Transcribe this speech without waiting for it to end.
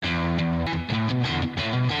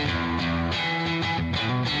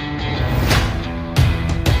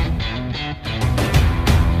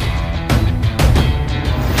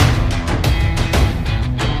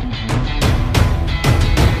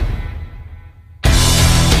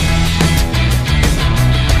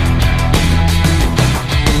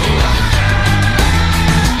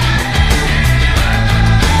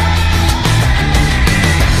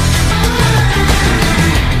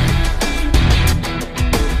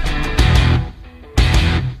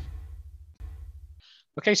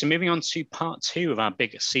Okay, so moving on to part two of our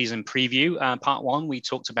big season preview. Part one, we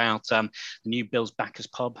talked about the new Bills Backers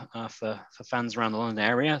Pub for fans around the London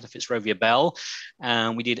area, the Fitzrovia Bell.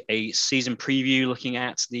 We did a season preview looking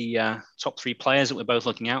at the top three players that we're both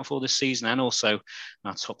looking out for this season and also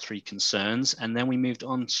our top three concerns. And then we moved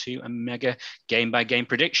on to a mega game by game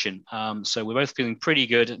prediction. So we're both feeling pretty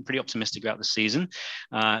good and pretty optimistic about the season,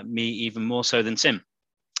 me even more so than Tim.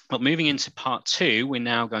 But moving into part two, we're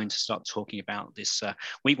now going to start talking about this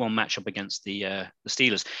week one matchup against the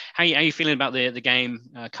Steelers. How are you feeling about the game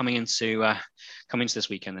coming into this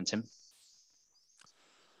weekend then, Tim?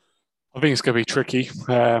 I think it's going to be tricky.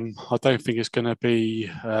 I don't think it's going to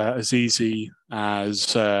be as easy as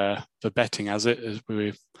the betting as it is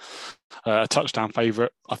with a touchdown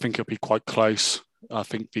favourite. I think it'll be quite close. I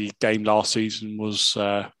think the game last season was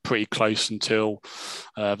pretty close until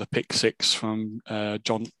the pick six from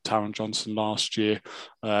Taron Johnson last year.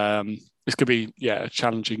 It's going to be a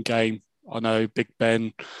challenging game. I know Big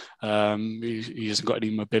Ben, he hasn't got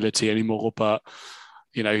any mobility anymore, but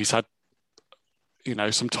he's had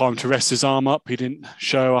some time to rest his arm up. He didn't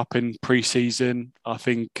show up in pre-season. I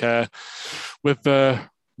think with the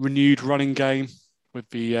renewed running game, with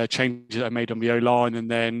the changes that I made on the O-line, and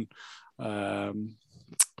then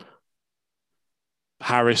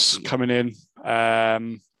Harris coming in,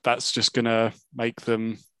 that's just going to make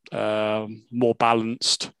them more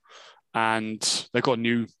balanced. And they've got a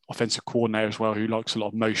new offensive coordinator as well who likes a lot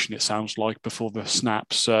of motion, it sounds like, before the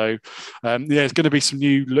snap. So, it's going to be some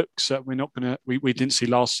new looks that we didn't see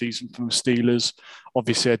last season from the Steelers.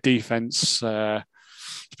 Obviously, their defense,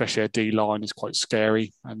 especially their D-line, is quite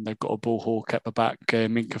scary. And they've got a ball hawk at the back,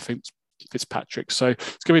 Minkah Fitzpatrick. So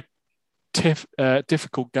it's going to be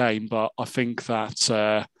difficult game, but I think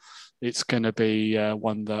that it's going to be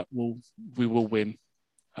one that we will win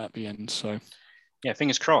at the end. So, yeah,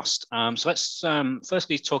 fingers crossed. So let's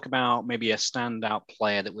firstly talk about maybe a standout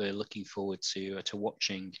player that we're looking forward to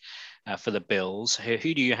watching for the Bills. Who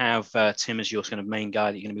do you have, Tim, as your kind of main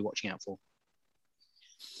guy that you're going to be watching out for?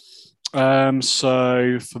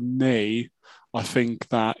 So for me, I think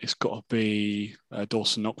that it's got to be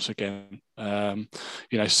Dawson Knox again.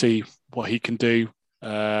 See what he can do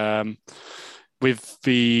with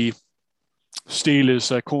the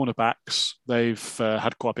Steelers cornerbacks. They've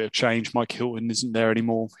had quite a bit of change. Mike Hilton isn't there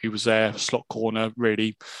anymore. He was their slot corner,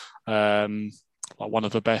 really, one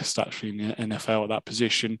of the best actually in the NFL at that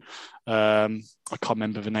position. I can't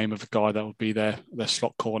remember the name of the guy that would be their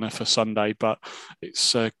slot corner for Sunday, but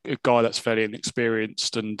it's a guy that's fairly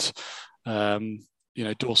inexperienced, and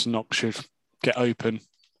Dawson Knox should get open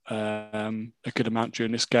a good amount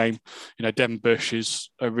during this game. Devin Bush is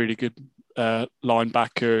a really good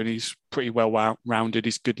linebacker, and he's pretty well rounded.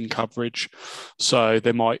 He's good in coverage, so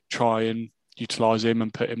they might try and utilise him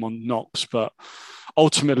and put him on Knox. But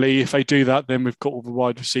ultimately, if they do that, then we've got all the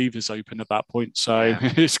wide receivers open at that point. So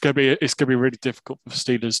yeah. it's going to be really difficult for the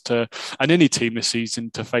Steelers and any team this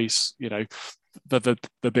season to face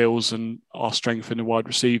the Bills and our strength in the wide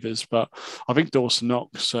receivers. But I think Dawson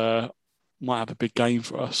Knox might have a big game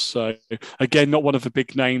for us. So again, not one of the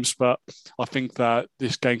big names, but I think that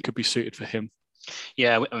this game could be suited for him.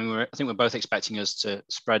 Yeah, I mean, I think we're both expecting us to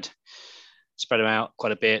spread them out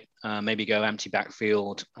quite a bit, maybe go empty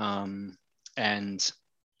backfield, and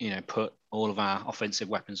put all of our offensive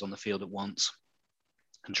weapons on the field at once,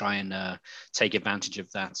 and try and take advantage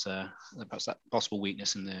of that perhaps that possible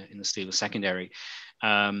weakness in the Steelers secondary.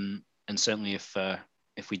 And certainly,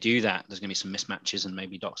 if we do that, there's going to be some mismatches, and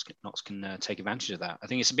maybe Knox can take advantage of that. I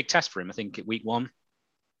think it's a big test for him. I think at week one,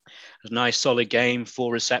 a nice solid game,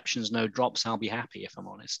 4 receptions, no drops. I'll be happy, if I'm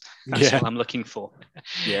honest. That's what I'm looking for.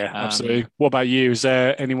 Yeah, absolutely. What about you? Is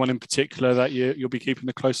there anyone in particular that you'll be keeping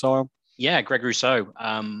a close eye on? Yeah, Greg Rousseau.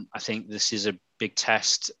 I think this is a big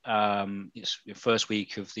test. It's the first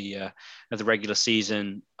week of the regular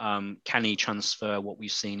season. Can he transfer what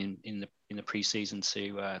we've seen in the preseason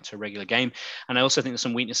to a regular game? And I also think there's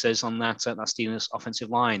some weaknesses on that Steelers offensive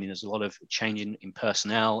line. There's a lot of change in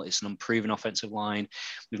personnel. It's an unproven offensive line.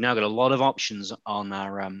 We've now got a lot of options on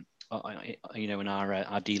our in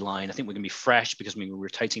our D line. I think we're going to be fresh because we're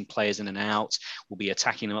rotating players in and out. We'll be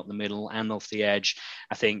attacking them up the middle and off the edge.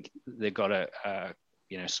 I think they've got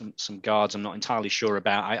some guards I'm not entirely sure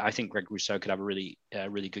about. I think Greg Rousseau could have a really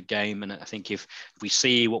good game, and I think if we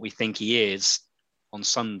see what we think he is on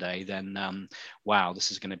Sunday, then wow, this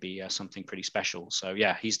is going to be something pretty special. So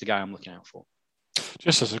yeah, he's the guy I'm looking out for.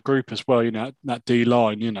 Just as a group as well, that D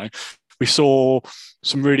line, we saw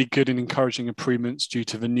some really good and encouraging improvements due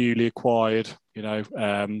to the newly acquired,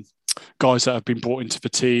 guys that have been brought into the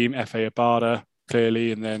team, Efe Obada,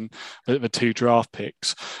 clearly, and then the 2 draft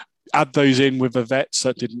picks. add those in with the vets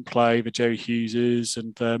that didn't play, the Jerry Hugheses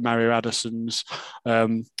and the Mario Addisons.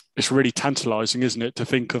 It's really tantalising, isn't it, to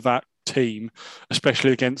think of that team,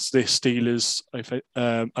 especially against this Steelers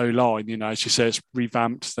O-line. You know, as you say, it's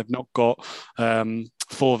revamped. They've not got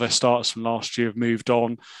 4 of their starters from last year have moved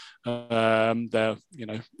on. Their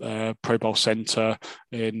Pro Bowl center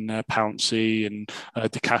in Pouncey and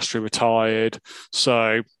DeCastro retired.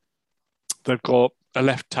 So they've got a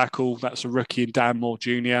left tackle that's a rookie in Dan Moore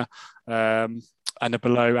Jr. And a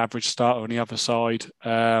below average starter on the other side.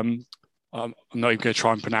 I'm not even going to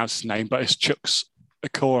try and pronounce his name, but it's Chuks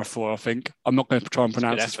Okorafor, I think. I'm not going to try and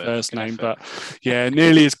pronounce his first name, but yeah,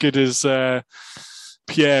 nearly as good as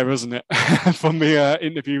Pierre, isn't it? From the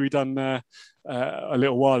interview we done a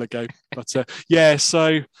little while ago. But so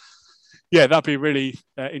that'd be a really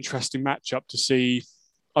interesting matchup to see.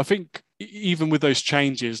 I think even with those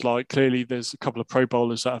changes, like clearly there's a couple of Pro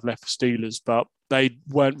Bowlers that have left for Steelers, but they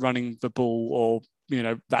weren't running the ball or,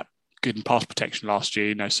 that good in pass protection last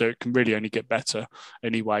year, so it can really only get better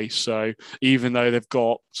anyway. So even though they've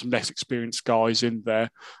got some less experienced guys in there,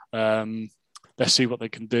 let's see what they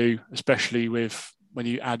can do, especially with when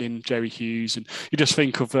you add in Jerry Hughes. And you just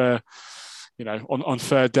think of, on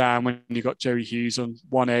third down when you got Jerry Hughes on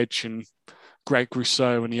one edge and Greg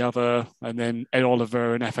Rousseau on the other, and then Ed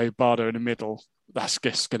Oliver and F.A. Bardo in the middle. That's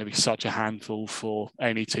just going to be such a handful for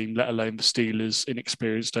any team, let alone the Steelers'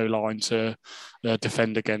 inexperienced O-line to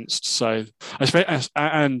defend against. So,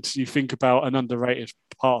 and you think about an underrated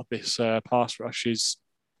part of this pass rush is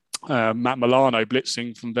Matt Milano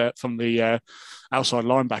blitzing from the outside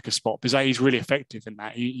linebacker spot, because he's really effective in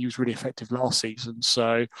that. He was really effective last season.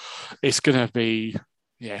 So it's going to be,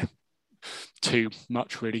 too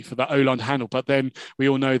much really for that O-line to handle. But then we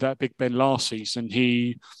all know that Big Ben last season,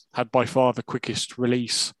 he had by far the quickest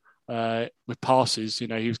release with passes. He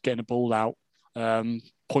was getting a ball out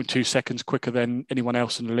 0.2 seconds quicker than anyone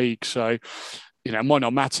else in the league. So, it might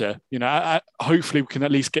not matter. Hopefully we can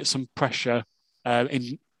at least get some pressure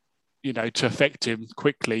in, to affect him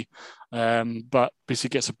quickly. But because he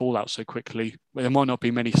gets a ball out so quickly, there might not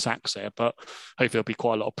be many sacks there, but hopefully there'll be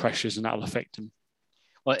quite a lot of pressures and that'll affect him.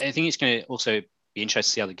 Well, I think it's going to also be interesting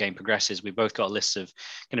to see how the game progresses. We've both got a list of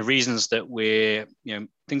kind of reasons that we're,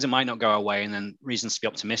 things that might not go our way, and then reasons to be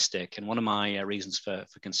optimistic. And one of my reasons for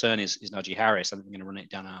concern is Najee Harris. I think we're going to run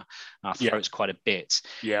it down our throats quite a bit.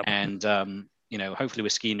 Yeah. And, hopefully we're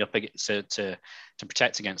schemed up to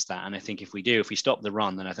protect against that. And I think if we stop the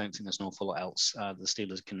run, then I don't think there's an awful lot else the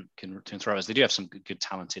Steelers can throw us. They do have some good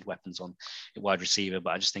talented weapons on wide receiver,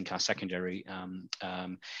 but I just think our secondary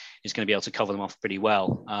is going to be able to cover them off pretty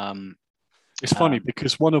well. It's funny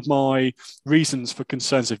because one of my reasons for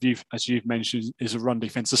concerns, as you've mentioned, is a run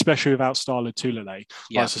defense, especially without Starlin Tulele.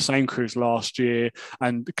 Yeah. It's the same crew as last year,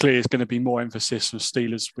 and clearly there's going to be more emphasis for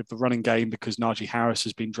Steelers with the running game because Najee Harris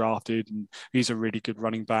has been drafted, and he's a really good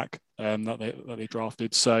running back that they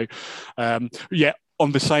drafted. So, on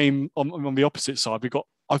the opposite side, we've got,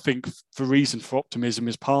 I think, the reason for optimism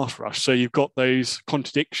is pass rush. So you've got those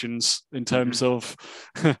contradictions in terms of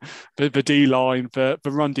the D-line. The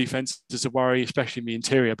run defense is a worry, especially in the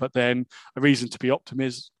interior. But then a reason to be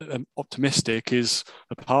optimistic is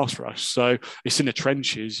the pass rush. So it's in the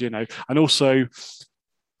trenches, and also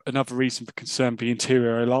another reason for concern for the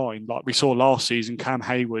interior line. Like we saw last season, Cam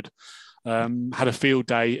Hayward had a field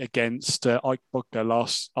day against Ike Boettger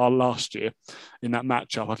last year in that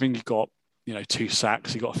matchup. I think he got 2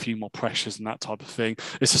 sacks. He got a few more pressures and that type of thing.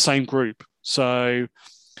 It's the same group. So,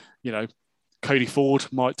 Cody Ford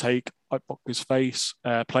might take Ike Boettger's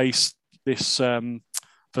place this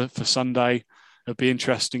for Sunday. It'll be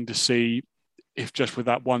interesting to see if just with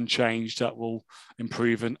that one change that will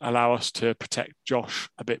improve and allow us to protect Josh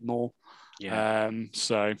a bit more. Yeah.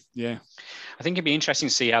 I think it'd be interesting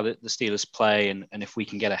to see how the Steelers play and if we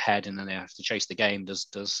can get ahead and then they have to chase the game. Does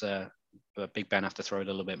Big Ben have to throw it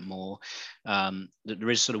a little bit more? There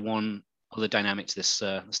is sort of one other dynamic to this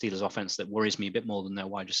Steelers offense that worries me a bit more than their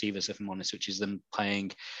wide receivers, if I'm honest, which is them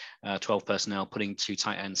playing 12 personnel, putting 2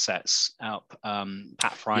 tight end sets up.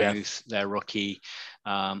 Pat Frymuth, their rookie.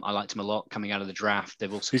 I liked him a lot coming out of the draft.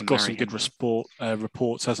 He's got some good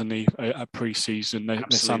reports, hasn't he, at preseason?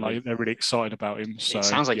 They sound like they're really excited about him. So it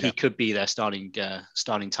sounds like he could be their starting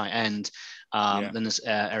tight end. Then there's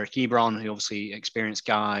Eric Ebron, who obviously experienced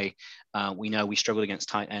guy. We know we struggled against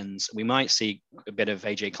tight ends. We might see a bit of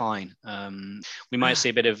AJ Klein. We might see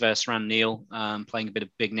a bit of Saran Neal playing a bit of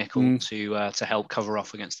big nickel to help cover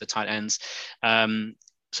off against the tight ends.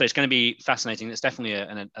 So it's going to be fascinating. That's definitely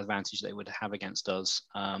an advantage they would have against us.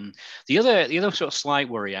 The other sort of slight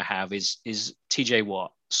worry I have is TJ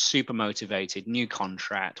Watt, super motivated, new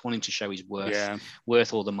contract, wanting to show he's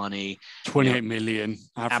worth all the money. 28 million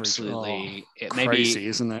average. Absolutely, it crazy, maybe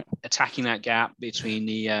isn't it? Attacking that gap between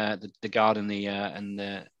the guard and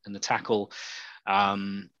the tackle.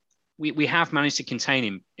 We have managed to contain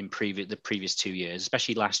him in the previous 2 years,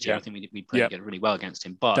 especially last year. I think we played really well against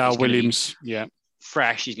him. But Dal Williams,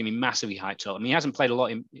 fresh. He's going to be massively hyped up. I mean, he hasn't played a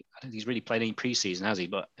lot. I don't think he's really played any preseason, has he?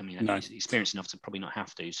 But I mean, he's experienced enough to probably not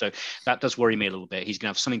have to. So that does worry me a little bit. He's going to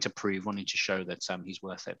have something to prove, wanting to show that he's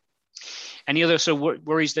worth it. Any other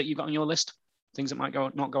worries that you've got on your list? Things that might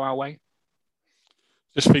not go our way?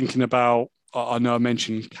 Just thinking about, I know I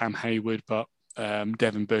mentioned Cam Hayward, but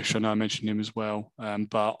Devin Bush, I know I mentioned him as well.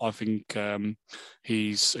 But I think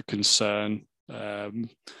he's a concern. We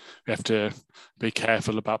have to be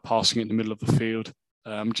careful about passing it in the middle of the field,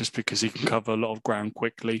 just because he can cover a lot of ground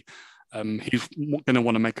quickly. He's going to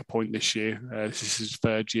want to make a point this year. This is his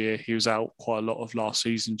third year. He was out quite a lot of last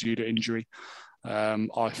season due to injury.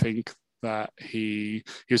 I think that he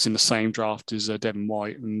was in the same draft as Devin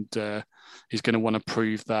White, and he's going to want to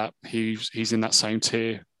prove that he's in that same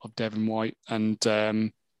tier of Devin White. And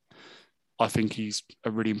I think he's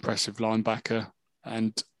a really impressive linebacker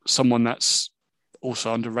and someone that's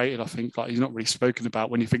also underrated. I think he's not really spoken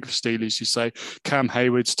about when you think of Steelers. You say Cam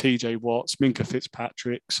Hayward's, TJ Watts, Minkah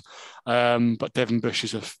Fitzpatrick's, but Devin Bush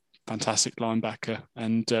is a fantastic linebacker,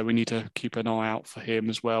 and we need to keep an eye out for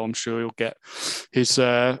him as well. I'm sure he'll get his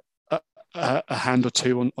a hand or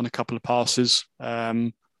two on a couple of passes.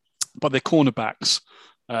 But their cornerbacks,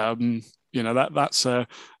 that's a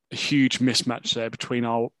huge mismatch there between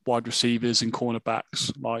our wide receivers and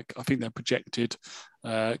cornerbacks. I think they're projected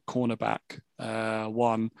cornerback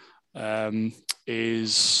one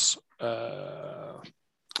is the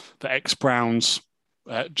ex-Browns,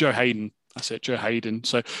 Joe Hayden. That's it, Joe Hayden.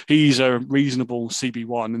 So he's a reasonable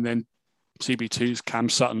CB1, and then CB2's Cam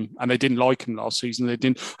Sutton, and they didn't like him last season. They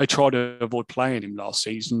tried to avoid playing him last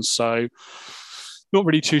season. So not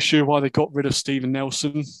really too sure why they got rid of Steven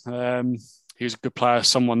Nelson. He was a good player,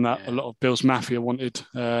 someone that a lot of Bills Mafia wanted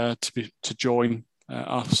to join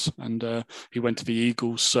us, and he went to the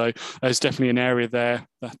Eagles. So there's definitely an area there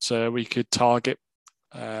that we could target.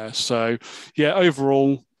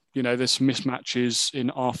 Overall, there's some mismatches in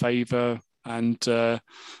our favour, and there's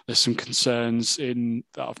some concerns that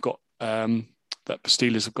I've got that the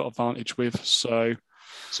Steelers have got advantage with. So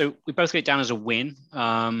we both get it down as a win.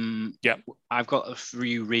 I've got a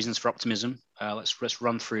few reasons for optimism. Let's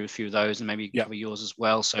run through a few of those and maybe cover yours as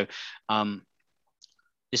well. So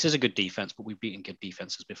this is a good defense, but we've beaten good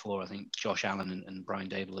defenses before. I think Josh Allen and Brian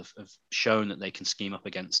Dable have shown that they can scheme up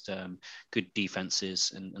against good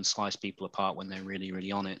defenses and slice people apart when they're really,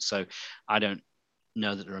 really on it. So I don't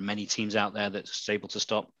know that there are many teams out there that's able to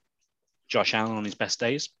stop Josh Allen on his best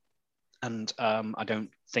days. And I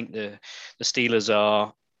don't think the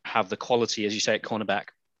Steelers have the quality, as you say, at cornerback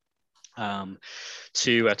to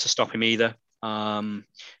stop him either. I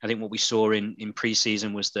think what we saw in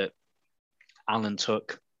preseason was that Allen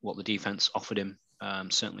took what the defense offered him.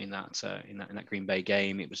 Certainly in that Green Bay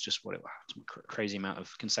game, it was just crazy amount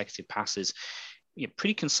of consecutive passes.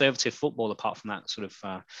 Pretty conservative football, apart from that sort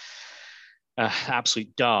of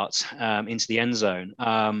absolute dart into the end zone,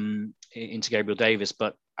 into Gabriel Davis.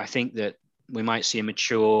 But I think that we might see a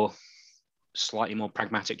mature, slightly more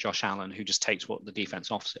pragmatic Josh Allen who just takes what the defense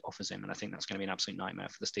offers him. And I think that's going to be an absolute nightmare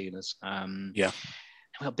for the Steelers.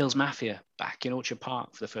 We got Bills Mafia back in Orchard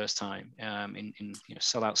Park for the first time in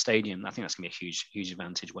sellout stadium. I think that's going to be a huge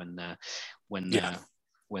advantage when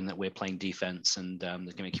we're playing defense and there's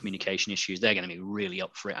going to be communication issues. They're going to be really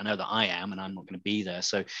up for it. I know that I am, and I'm not going to be there.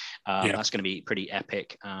 So that's going to be pretty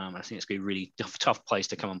epic. I think it's going to be a really tough place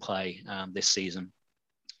to come and play this season.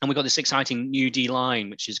 And we've got this exciting new D-line,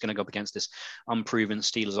 which is going to go up against this unproven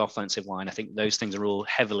Steelers offensive line. I think those things are all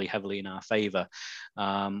heavily in our favour.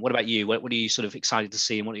 What about you? What are you sort of excited to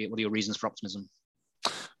see, and what are your reasons for optimism?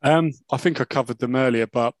 I think I covered them earlier,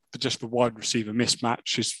 but just the wide receiver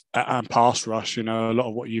mismatch and pass rush, a lot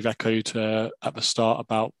of what you've echoed at the start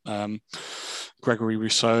about Gregory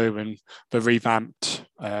Rousseau and the revamped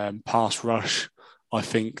pass rush. I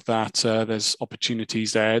think that there's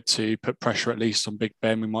opportunities there to put pressure at least on Big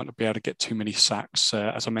Ben. We might not be able to get too many sacks,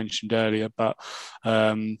 as I mentioned earlier, but it's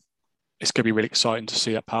going to be really exciting to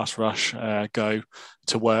see that pass rush go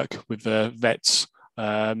to work with the vets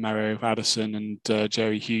Mario Addison and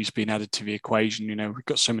Jerry Hughes being added to the equation. We've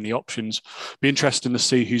got so many options. Be interesting to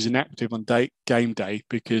see who's inactive on game day,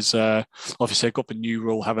 because obviously they've got the new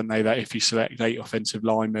rule, haven't they, that if you select 8 offensive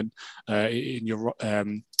linemen in your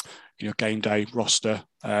game day roster,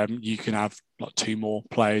 you can have like 2 more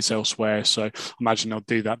players elsewhere. So I imagine they'll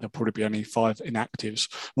do that. There'll probably be only 5 inactives.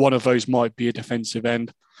 One of those might be a defensive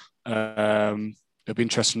end. It'll be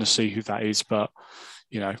interesting to see who that is, but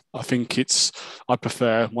I think I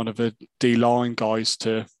prefer one of the D-line guys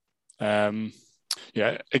to, again,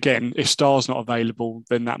 if Starr's not available,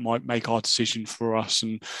 then that might make our decision for us.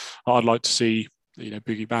 And I'd like to see,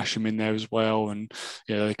 Boogie Basham in there as well. And,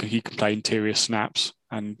 he can play interior snaps,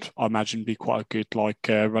 and I imagine be quite a good,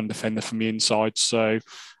 run defender from the inside. So,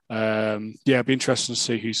 it'd be interesting to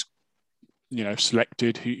see who's,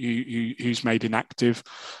 selected, who's made inactive.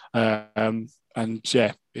 I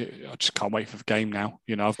just can't wait for the game now.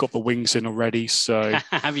 I've got the wings in already. So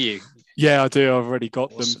have you? Yeah, I do. I've already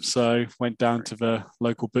got Awesome. them. So went down to the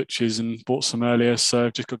local butchers and bought some earlier. So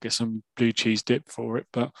just got to get some blue cheese dip for it.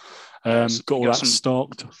 But got all that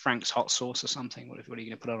stocked. Frank's hot sauce or something. What are you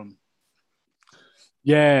going to put on them?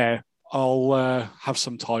 Yeah, I'll have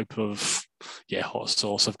some type of hot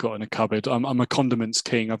sauce I've got in a cupboard. I'm a condiments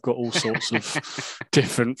king. I've got all sorts of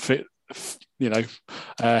different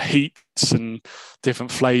heats and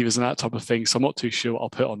different flavors and that type of thing. So I'm not too sure what I'll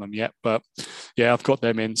put on them yet, but I've got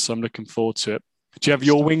them in, so I'm looking forward to it. Do you have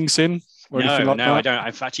your wings in? No, I don't.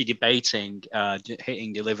 I'm actually debating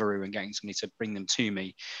hitting Deliveroo and getting somebody to bring them to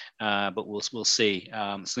me, but we'll see.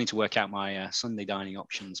 Still need to work out my Sunday dining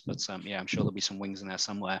options, but I'm sure there'll be some wings in there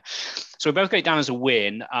somewhere. So we both got it down as a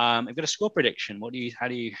win. I've got a score prediction. How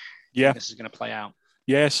do you think this is going to play out?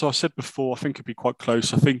 Yeah, so I said before, I think it'll be quite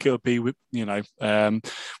close. I think it'll be, we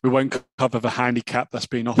won't cover the handicap that's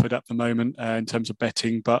being offered at the moment in terms of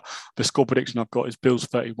betting, but the score prediction I've got is Bills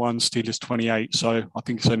 31, Steelers 28. So I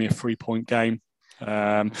think it's only a 3-point game.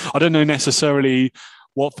 I don't know necessarily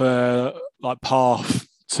what the path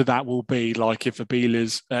to that will be, like if the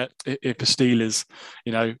Steelers,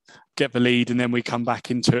 get the lead and then we come back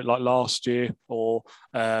into it like last year, or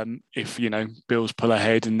if Bills pull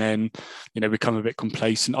ahead and then become a bit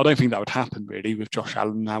complacent. I don't think that would happen really with Josh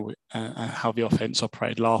Allen how the offense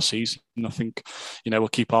operated last season. And I think we'll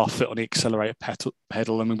keep our foot on the accelerator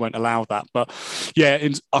pedal and we won't allow that. But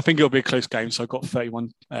I think it'll be a close game. So I've got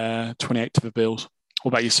 31-28 to the Bills.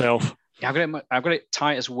 What about yourself? Yeah, I've got it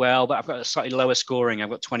tight as well, but I've got a slightly lower scoring.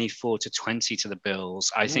 I've got 24-20 to the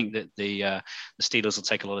Bills. I think that the Steelers will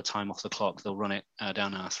take a lot of time off the clock. They'll run it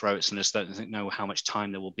down our throats, and I just don't know how much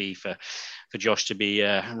time there will be for Josh to be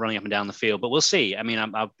running up and down the field. But we'll see. I mean,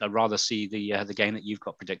 I'd rather see the game that you've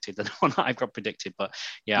got predicted than the one that I've got predicted. But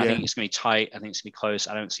I think it's going to be tight. I think it's going to be close.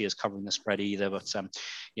 I don't see us covering the spread either. But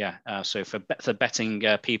so for betting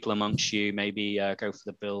people amongst you, maybe go for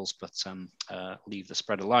the Bills, but leave the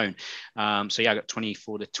spread alone. I got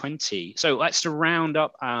 24-20. So let's round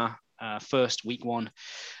up our first week 1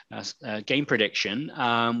 game prediction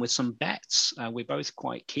with some bets. We're both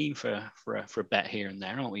quite keen for a bet here and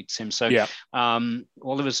there, aren't we, Tim? So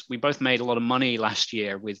all of us, we both made a lot of money last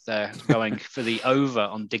year with going for the over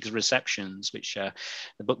on Diggs receptions, which the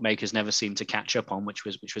bookmakers never seemed to catch up on, which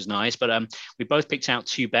was nice. But we both picked out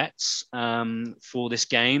 2 bets for this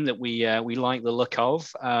game that we like the look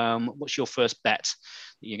of. What's your first bet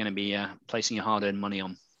that you're going to be placing your hard-earned money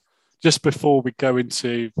on? Just before we go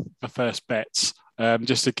into the first bets,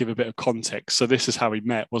 just to give a bit of context. So this is how we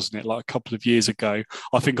met, wasn't it? Like a couple of years ago,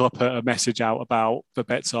 I think I put a message out about the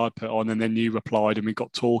bets I put on, and then you replied and we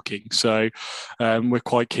got talking. So we're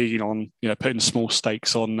quite keen on, putting small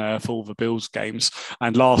stakes on for all the Bills games.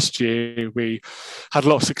 And last year we had a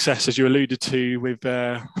lot of success, as you alluded to, with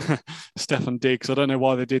Stefon Diggs. I don't know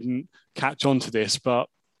why they didn't catch on to this, but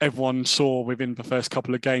everyone saw within the first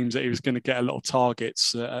couple of games that he was going to get a lot of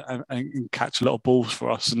targets and catch a lot of balls for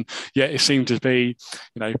us. And yet it seemed to be,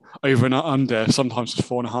 over and under, sometimes it's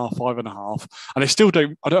 4.5, 5.5. And I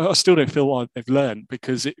still don't feel like they've learned,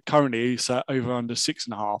 because it currently is over under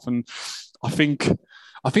 6.5. And I think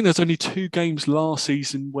there's only 2 games last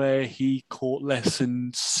season where he caught less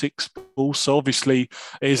than 6 balls. So obviously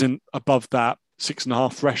it isn't above that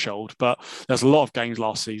 6.5 threshold, but there's a lot of games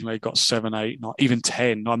last season where he got 7, 8, not even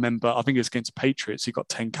 10. I think it was against Patriots, he got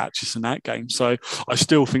 10 catches in that game. So I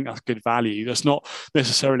still think that's good value. That's not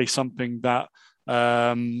necessarily something that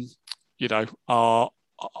I'm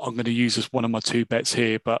going to use as one of my 2 bets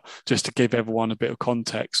here, but just to give everyone a bit of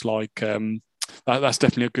context, that's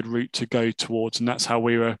definitely a good route to go towards, and that's how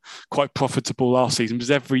we were quite profitable last season.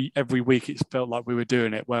 Because every week it felt like we were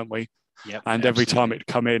doing it, weren't we? Yep, and every time it'd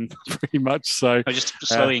come in, pretty much. So I was just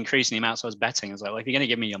slowly increasing the amounts I was betting. I was like, well, if you're going to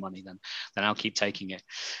give me your money, then I'll keep taking it.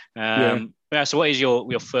 So what is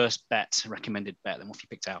your first bet, recommended bet? Then what have you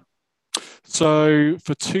picked out? So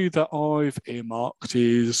for two that I've earmarked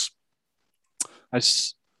is,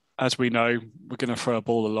 as we know, we're going to throw a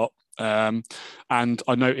ball a lot. And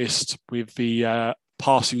I noticed with the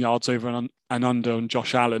passing yards over and under on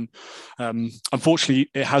Josh Allen, unfortunately,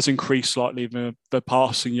 it has increased slightly, the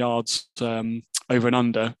passing yards over and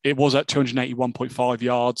under. It was at 281.5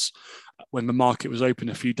 yards when the market was open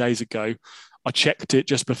a few days ago. I checked it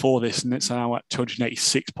just before this, and it's now at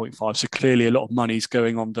 286.5. So clearly, a lot of money's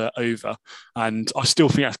going on the over, and I still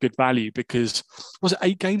think that's good value because was it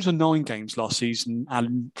 8 games or 9 games last season?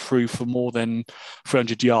 Allen threw for more than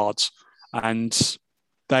 300 yards, and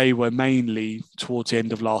they were mainly towards the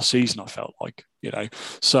end of last season. I felt like,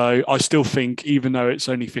 so I still think, even though it's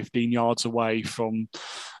only 15 yards away from,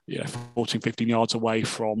 14, 15 yards away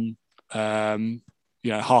from,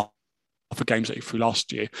 half for games that he threw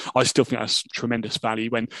last year, I still think that's tremendous value.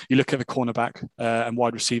 When you look at the cornerback and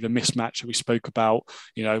wide receiver mismatch that we spoke about,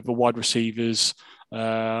 the wide receivers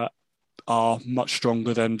are much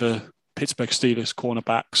stronger than the Pittsburgh Steelers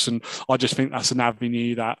cornerbacks, and I just think that's an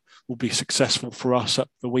avenue that will be successful for us at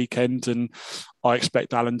the weekend. And I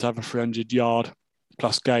expect Allen to have a 300-yard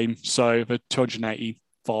plus game, so the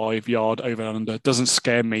 285-yard over and under doesn't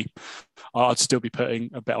scare me. I'd still be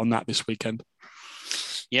putting a bet on that this weekend.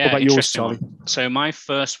 Yeah, what about yours, Charlie? So my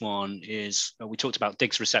first one is, we talked about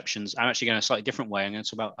Diggs receptions. I'm actually going a slightly different way. I'm going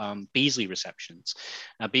to talk about Beasley receptions.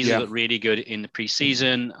 Beasley looked really good in the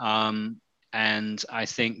preseason. And I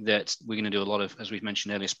think that we're going to do a lot of, as we've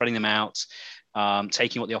mentioned earlier, spreading them out,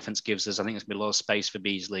 taking what the offense gives us. I think there's going to be a lot of space for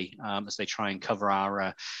Beasley as they try and cover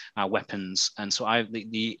our weapons. And so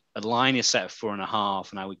the line is set at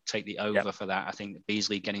 4.5, and I would take the over for that. I think that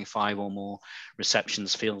Beasley getting 5 or more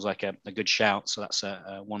receptions feels like a good shout. So that's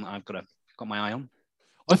one that I've got my eye on.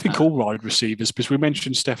 I think all wide receivers, because we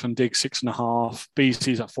mentioned Stefon Diggs 6.5,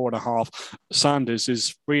 Beasley's at 4.5, Sanders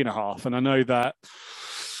is 3.5, and I know that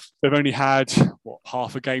they've only had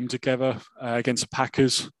half a game together against the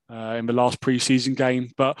Packers in the last preseason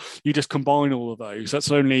game, but you just combine all of those.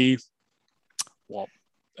 That's only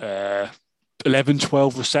 11,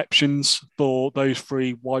 12 receptions for those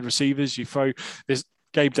 3 wide receivers. You throw this.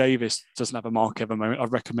 Gabe Davis doesn't have a mark at the moment.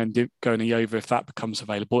 I'd recommend it going the over if that becomes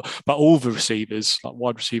available. But all the receivers, like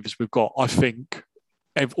wide receivers we've got, I think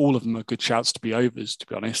all of them are good shouts to be overs, to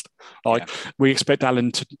be honest. We expect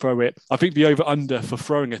Allen to throw it. I think the over-under for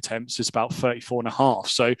throwing attempts is about 34.5.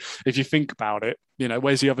 So if you think about it,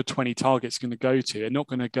 where's the other 20 targets going to go to? They're not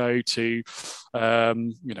going to go to,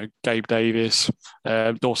 Gabe Davis,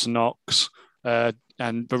 Dawson Knox,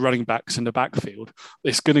 and the running backs in the backfield.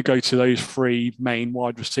 It's going to go to those 3 main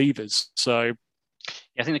wide receivers. So yeah,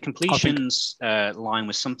 I think the completions line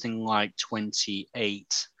was something like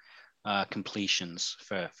 28 completions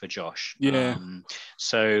for Josh. Yeah.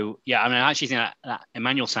 I actually think that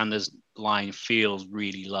Emmanuel Sanders line feels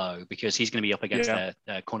really low because he's going to be up against their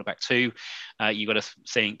cornerback 2. You've got to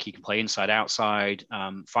think he can play inside, outside,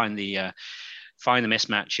 find the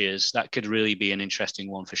mismatches. That could really be an interesting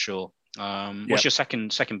one for sure. What's your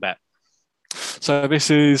second bet? So this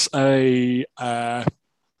is a low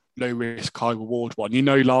risk, high reward one.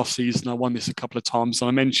 Last season I won this a couple of times, and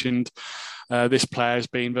I mentioned this player has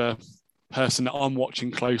been the person that I'm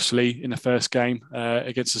watching closely in the first game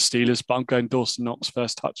against the Steelers, but I'm going Dawson Knox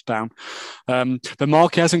first touchdown. The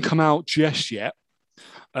market hasn't come out just yet,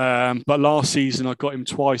 but last season I got him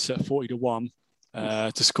twice at 40-1.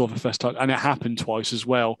 To score the first time, and it happened twice as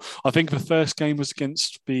well. I think the first game was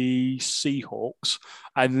against the Seahawks,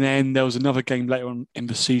 and then there was another game later on in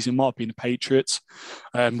the season, might have been the Patriots,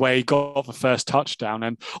 where he got the first touchdown.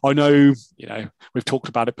 And I know, we've talked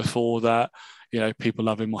about it before that, people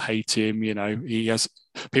love him or hate him.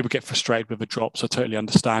 People get frustrated with the drops. I totally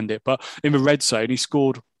understand it. But in the red zone, he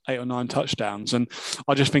scored 8 or 9 touchdowns, and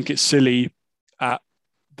I just think it's silly at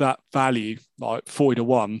that value, like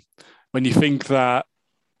 40-1. When you think that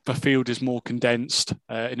the field is more condensed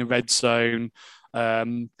in a red zone,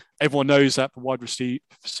 everyone knows that the wide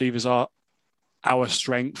receivers are our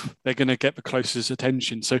strength. They're going to get the closest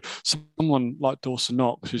attention. So someone like Dawson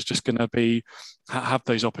Knox is just going to have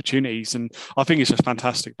those opportunities. And I think it's just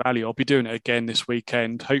fantastic value. I'll be doing it again this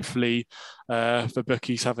weekend. Hopefully the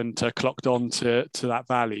bookies haven't clocked on to that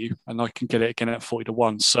value, and I can get it again at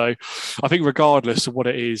 40-1. So I think regardless of what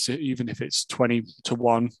it is, even if it's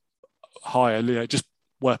 20-1, higher, just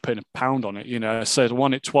worth putting a pound on it. You know, I said I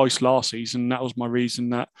won it twice last season. That was my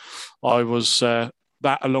reason that I was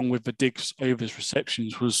that, along with the digs overs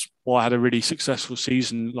receptions, was why I had a really successful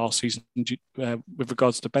season last season with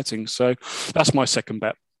regards to betting. So that's my second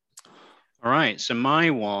bet. All right, so my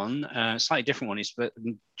one, slightly different one, is that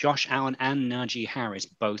Josh Allen and Najee Harris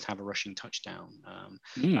both have a rushing touchdown.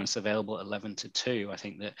 That's available at 11-2. I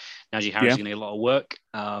think that Najee Harris is going to get a lot of work.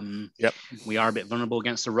 We are a bit vulnerable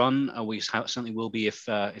against the run. We certainly will be if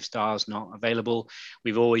Starr's not available.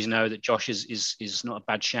 We've always know that Josh is not a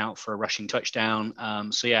bad shout for a rushing touchdown.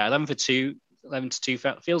 11-2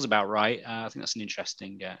 feels about right. I think that's an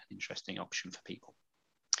interesting option for people.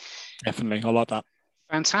 Definitely, I like that.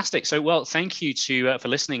 Fantastic. So, well, thank you for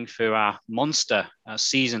listening for our monster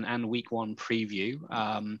season and week 1 preview.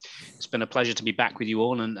 It's been a pleasure to be back with you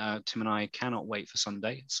all, and Tim and I cannot wait for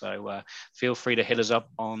Sunday. So feel free to hit us up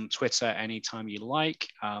on Twitter anytime you like.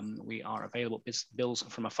 We are available at Bills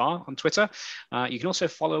from Afar on Twitter. You can also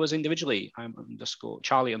follow us individually. I'm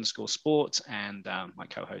 _Charlie_sport, and my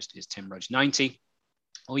co-host is Tim Rhodes 90.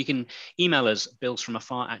 Or you can email us,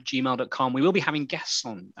 billsfromafar@gmail.com. We will be having guests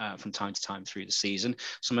on from time to time through the season.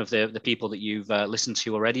 Some of the people that you've listened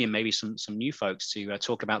to already, and maybe some new folks to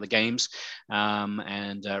talk about the games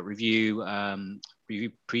and review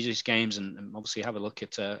previous games, and obviously have a look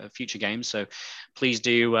at future games. So please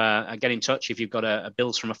do get in touch if you've got a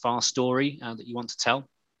Bills from Afar story that you want to tell.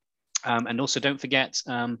 And also don't forget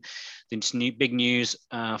the big news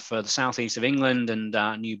for the southeast of England and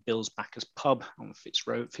new Bills Backers pub on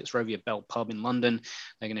Fitzrovia Bell pub in London.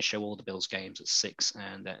 They're going to show all the Bills games at 6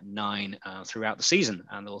 and at 9 throughout the season,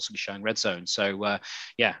 and they'll also be showing Red Zone. So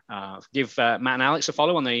give Matt and Alex a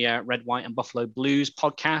follow on the Red, White and Buffalo Blues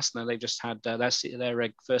podcast. Now they've just had their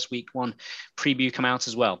first week 1 preview come out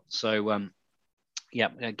as well. So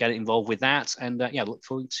get involved with that, and look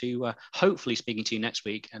forward to hopefully speaking to you next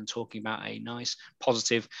week and talking about a nice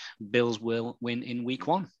positive Bills will win in week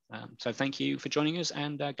 1. So thank you for joining us,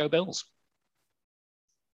 and go Bills.